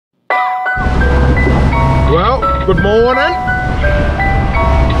Good morning.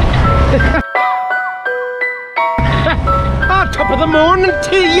 Top of the morning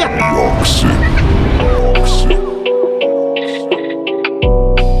to you.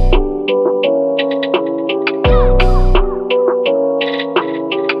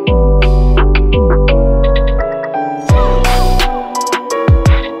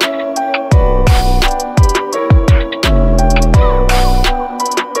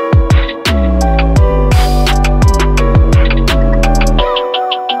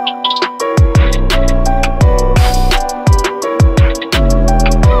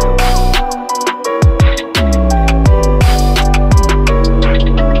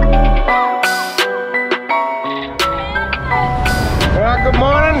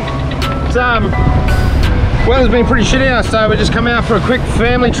 Weather's been pretty shitty out, so we just come out for a quick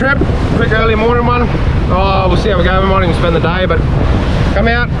family trip, quick early morning one. Oh, we'll see how we go. We might even spend the day, but come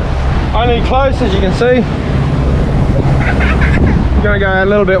out. Only close, as you can see. We're gonna go a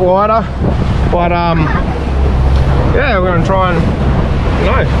little bit wider, but yeah, we're gonna try and, you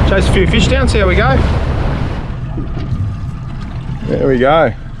know, chase a few fish down, see how we go. There we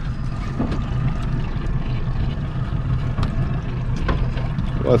go.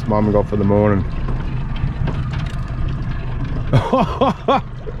 What's Mum got for the morning? Wow.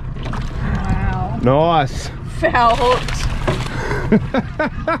 Nice. Foul hooked.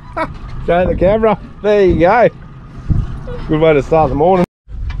 Show the camera. There you go. Good way to start the morning.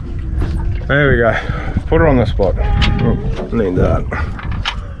 There we go. Put her on the spot. Oh, need that.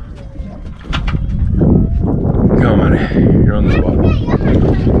 Come on, you're on the spot.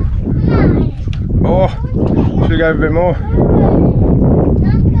 Oh, should go a bit more.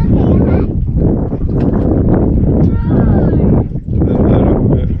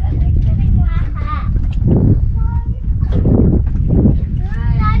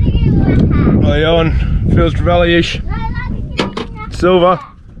 On feels Trevally-ish. Silver.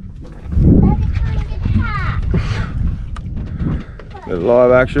 Bit of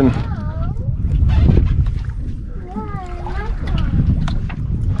live action.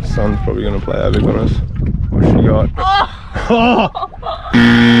 Sun's probably going to play havoc on us. What's she got? Oh.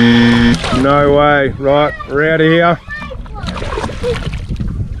 No way. Right, we're out of here.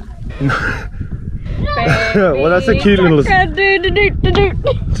 Well, that's a cute little.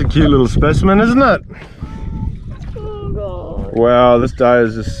 It's a cute little specimen, isn't it? Oh god. Wow, this day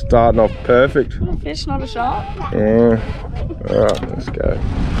is just starting off perfect. A fish, not a shark. Yeah. Alright, let's go.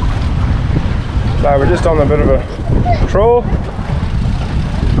 So we're just on a bit of a trawl.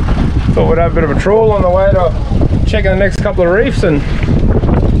 Thought we'd have a bit of a trawl on the way to checking the next couple of reefs, and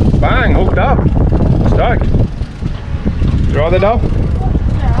bang, hooked up. Stoked. You right there, Dove?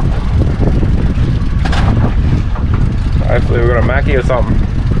 Hopefully we've got a mackie or something.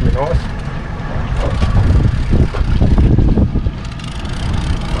 That'd be nice.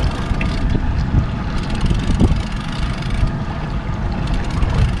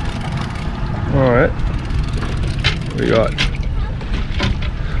 Alright. What do we got?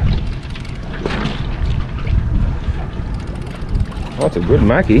 Oh, it's a good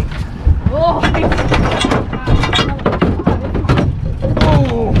mackie. Oh.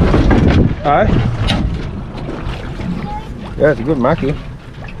 Aye. Yeah, it's a good mackie.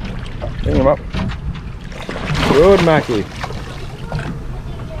 Bring him up. Good mackie.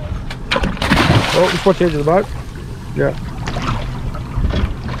 Oh, just watch the edge of the boat. Yeah.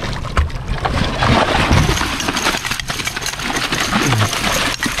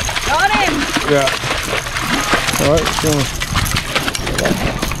 Got him! Yeah. Alright,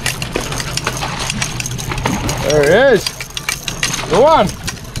 there he is. Go on.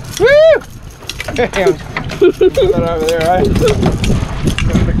 Woo! Damn. Put that over there, eh?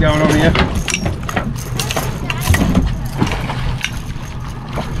 Got a bit going on here.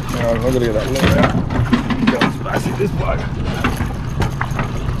 Hang on, I've got to get that lure out. Got spicy this bloke.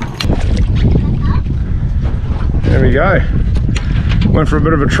 There we go. Went for a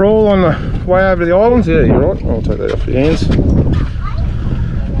bit of a trawl on the way over to the islands. Yeah, you're right. I'll take that off your hands.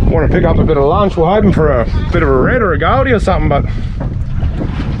 Want to pick up a bit of lunch. We're hoping for a bit of a red or a goldie or something, but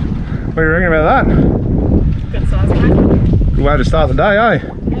what do you reckon about that? Good size, mate. Good way to start the day, eh?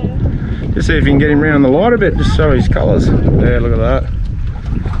 Yeah. Just see if you can get him round the light a bit, just show his colours. Yeah, look at that.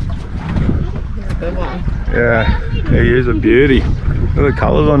 Good one. Yeah, he is a beauty. Look at the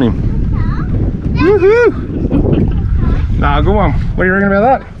colours on him. Woohoo! Nah, good one. What do you reckon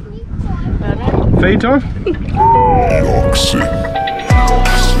about that? Feed time?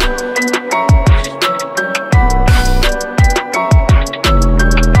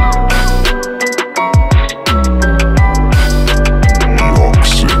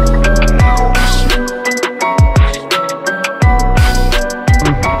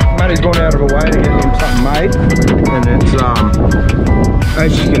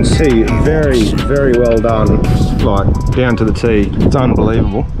 well done, like down to the T. It's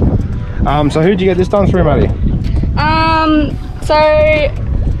unbelievable. So who'd you get this done through, Maddie? So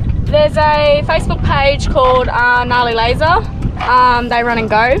there's a Facebook page called anarlylaser. They run in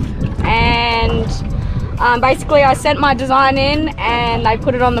Gove, and basically I sent my design in and they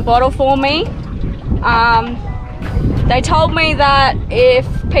put it on the bottle for me. They told me that if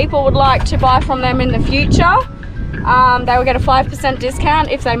people would like to buy from them in the future, they will get a 5% discount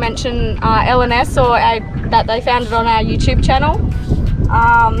if they mention LNS or that they found it on our YouTube channel.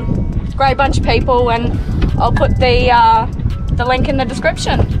 Great bunch of people, and I'll put the link in the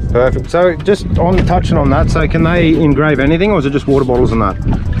description. Perfect. So just on touching on that, so can they engrave anything, or is it just water bottles and that,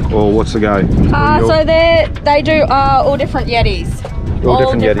 or what's the go? So they do all different Yetis. All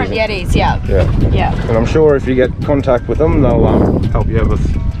different Yetis, yeah. And I'm sure if you get contact with them, they'll help you out with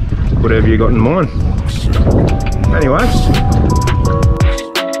whatever you got in mind. Anyway.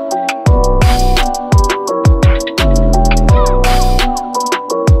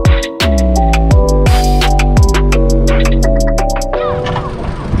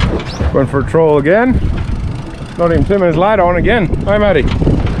 Went for a troll again. Not even 2 minutes later, on again. Hey Maddie,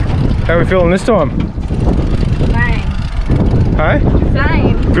 how are we feeling this time? Same. Hey?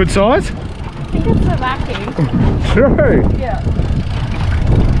 Same. Good size? I think it's a vacuum. True. Yeah.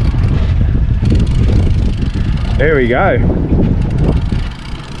 There we go.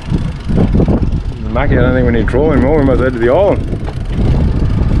 Mackie, I don't think we need to trawl anymore. We must head to the island.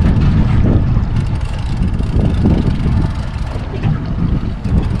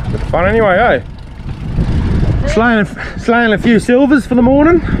 Bit of fun anyway, eh? Slaying a few silvers for the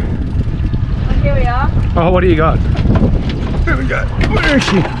morning. Well, here we are. Oh, what do you got? Here we go. Where is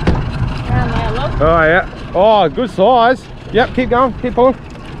she? Around there, look. Oh yeah. Oh, good size. Yep, keep going, keep pulling.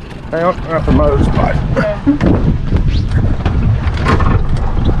 Hang on, I have to mow this boat. Yeah.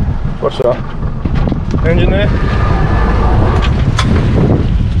 What's the engine there?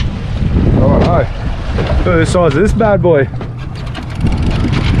 Oh no. Look at the size of this bad boy.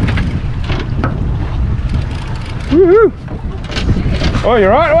 Woohoo! Oh,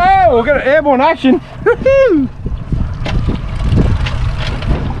 you're right. Whoa, we've got an airborne action. Woohoo!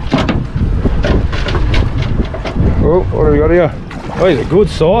 Oh, what have we got here? Oh, he's a good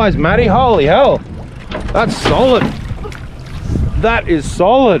size, Matty. Holy hell. That's solid. That is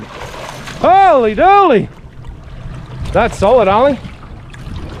solid. Holy dooly. That's solid, Ollie.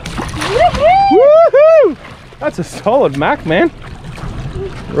 Woohoo! That's a solid Mac, man.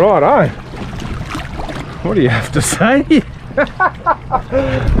 Right, what do you have to say?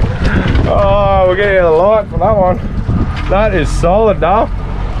 Oh, we'll get you the light for that one. That is solid, though.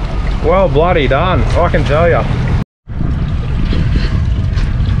 Well bloody done, I can tell you.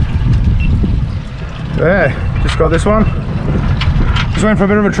 There, just got this one. Just went for a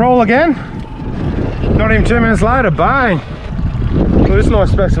bit of a troll again. Not even 2 minutes later, bang. Look at this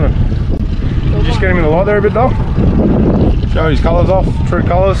nice specimen. Just get him in the light there a bit though. Show his colours off, true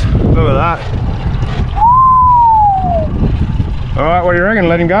colours. Look at that. Alright, what do you reckon?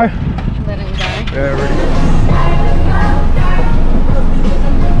 Let him go? Let him go. Yeah, ready.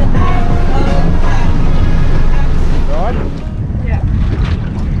 Right? Yeah.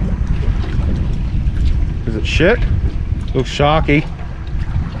 Is it shit? Looks sharky.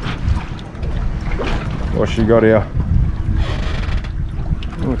 What's she got here?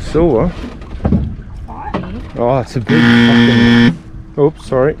 Oh, it's silver. Fine. Oh, it's a big fucking... Oops,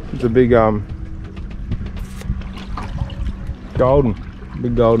 sorry. It's a big golden.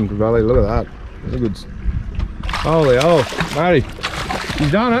 Big golden trevally. Look at that. That's a good... Holy oh, Matty.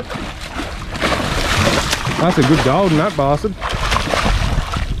 You've done it. That's a good golden, that bastard.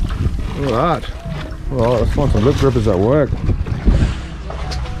 Look at that. Oh, let's find some lip grippers that work.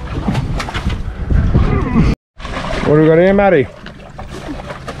 What do we got here, Matty?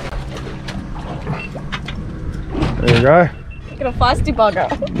 There you go. Get a feisty bugger.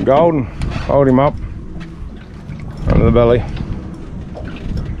 Golden. Hold him up. Under the belly.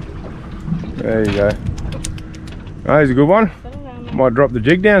 There you go. Oh, he's a good one. Might drop the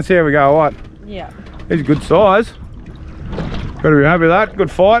jig down, see how we go. What? Yeah. He's a good size. Gotta be happy with that.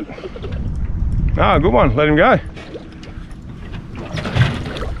 Good fight. Ah, good one. Let him go.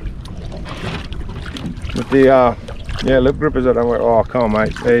 With the yeah, lip grippers that don't work. Oh, come on,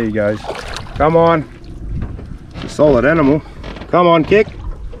 mate. There he goes. Come on. It's a solid animal. Come on, kick.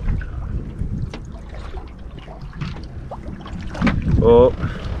 Oh.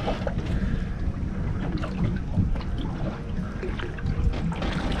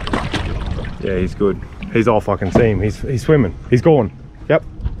 Yeah, he's good. He's off, I can see him. He's swimming. He's gone. Yep.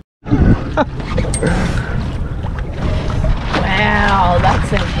 Wow, that's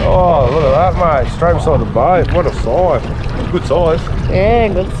decent. Oh, look at that, mate. Straight beside the boat. What a size. Good size. Yeah,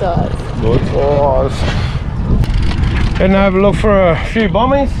 good size. Good size. Heading over to look for a few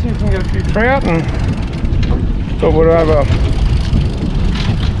bommies, see if we can get a few trout, and thought we'd have a...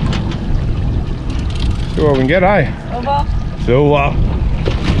 see what we can get, eh? Silver.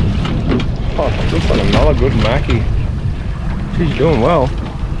 Oh, looks like another good Mackie. She's doing well.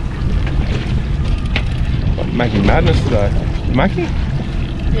 Mackie madness today. Mackie?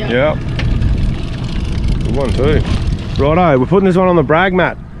 Yeah. Yep. Good one too. Righto, we're putting this one on the brag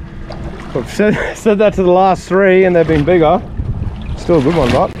mat. I've said that to the last three and they've been bigger. Still a good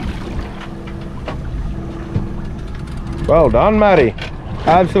one, but. Well done, Matty.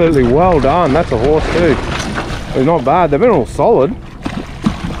 Absolutely well done. That's a horse too. It's not bad. They've been all solid.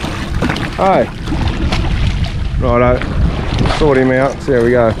 Hey. Righto. Sort him out. See how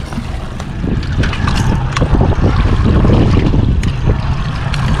we go.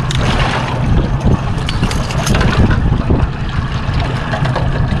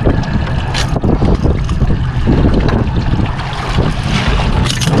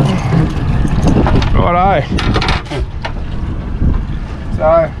 Righto.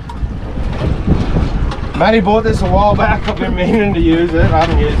 So, Matty bought this a while back. I've been meaning to use it. I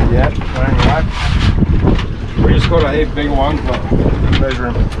haven't used it yet. But anyway, we just got a heap bigger one, but measure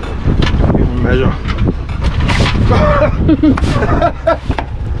him. Give him a measure.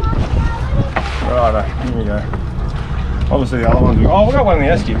 Righto, here we go. Obviously the other ones. Oh, we got one in the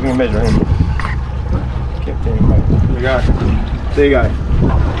esky. We can measure him. Kept him. Here we go. There you go.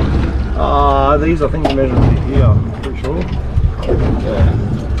 These I think are measured here. I'm pretty sure. Yeah.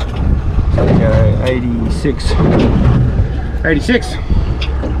 There we go. 86. 86.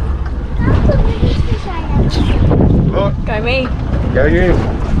 Look. Go me. Go you.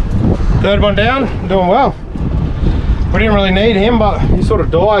 Third one down, doing well. We didn't really need him, but he sort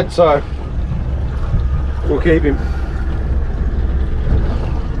of died, so we'll keep him.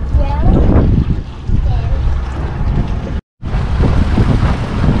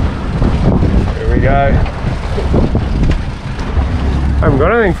 Here we go. Haven't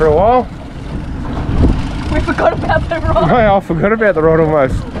got anything for a while. We forgot about the rod. I forgot about the rod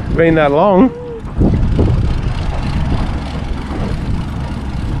almost. Been that long.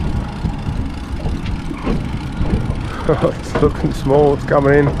 It's looking small, it's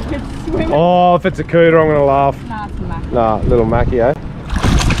coming in. It's swimming. Oh, if it's a cooter, I'm gonna laugh. Nah, it's a Mackerel. Nah, little Mackie, eh?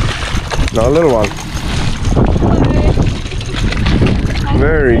 No, a little one.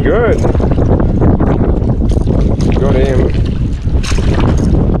 Very good. Got him.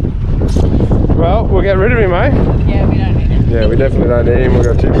 Well, we'll get rid of him, eh? Yeah, we don't need it. Yeah, we definitely don't need him. We've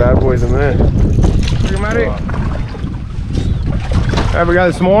got two bad boys in there. Look at Matty. How'd we go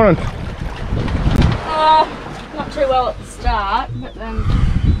this morning? Not too well at the start, but then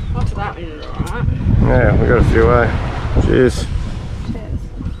after that we did alright. Yeah, we got a few, eh? Cheers. Cheers.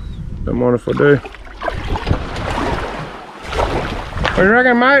 Don't mind if I do. What do you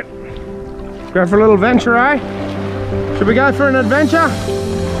reckon, mate? Go for a little venture, eh? Should we go for an adventure?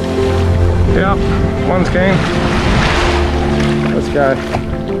 Yeah, one's keen. Let's go.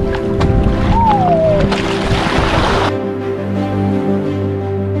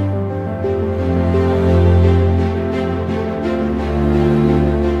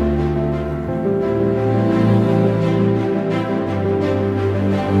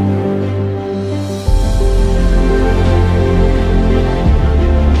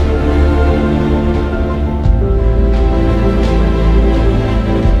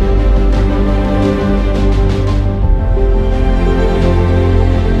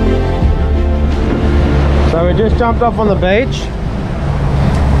 We just jumped off on the beach.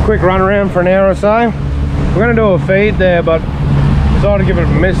 Quick run around for an hour or so. We're going to do a feed there, but decided to give it a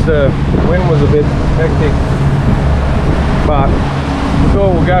miss. The wind was a bit hectic, but we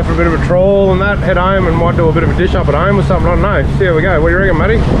thought we'll go for a bit of a trawl and that, head home, and might do a bit of a dish up at home or something. I don't know. See how we go. What do you reckon,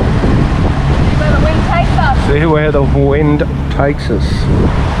 Matty? Where the wind takes us. See where the wind takes us.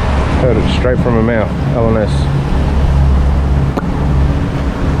 Heard it straight from her mouth. LNS.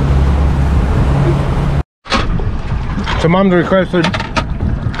 So Mum's requested,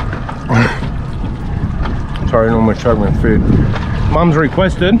 sorry, I normally choke my food. Mum's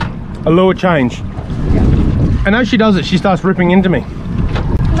requested a lure change. And as she does it, she starts ripping into me.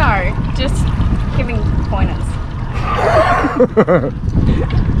 No, just giving pointers.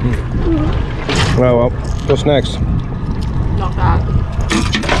 Well, what's next? Not that.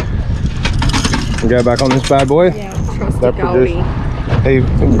 We go back on this bad boy. Yeah, trust That the Goldie. He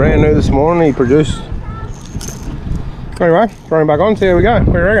brand new this morning, he produced. Anyway, throw him back on, see how we go.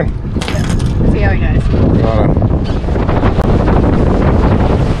 What do you reckon? See how he goes. Righto.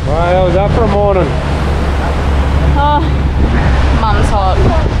 that for a morning? Oh, mum's hot.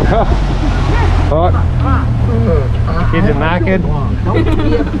 Hot. Kids are knackered.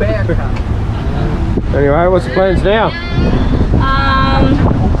 Anyway, what's the plans now?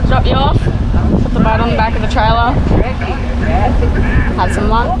 Drop you off, put the boat on the back of the trailer, have some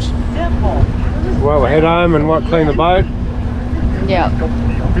lunch. Well, we'll head home and what, clean the boat? Yeah.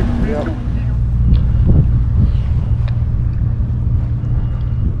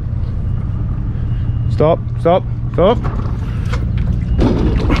 Stop, stop, stop.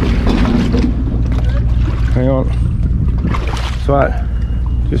 Hang on. Just wait.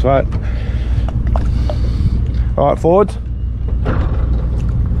 Just wait. Alright, forwards.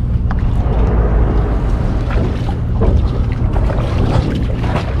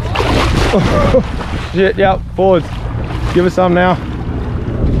 Shit, yep, forwards. Give us some now.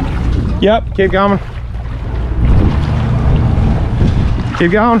 Yep, keep going.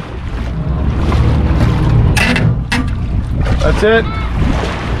 Keep going. That's it.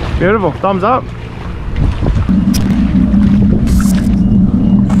 Beautiful. Thumbs up.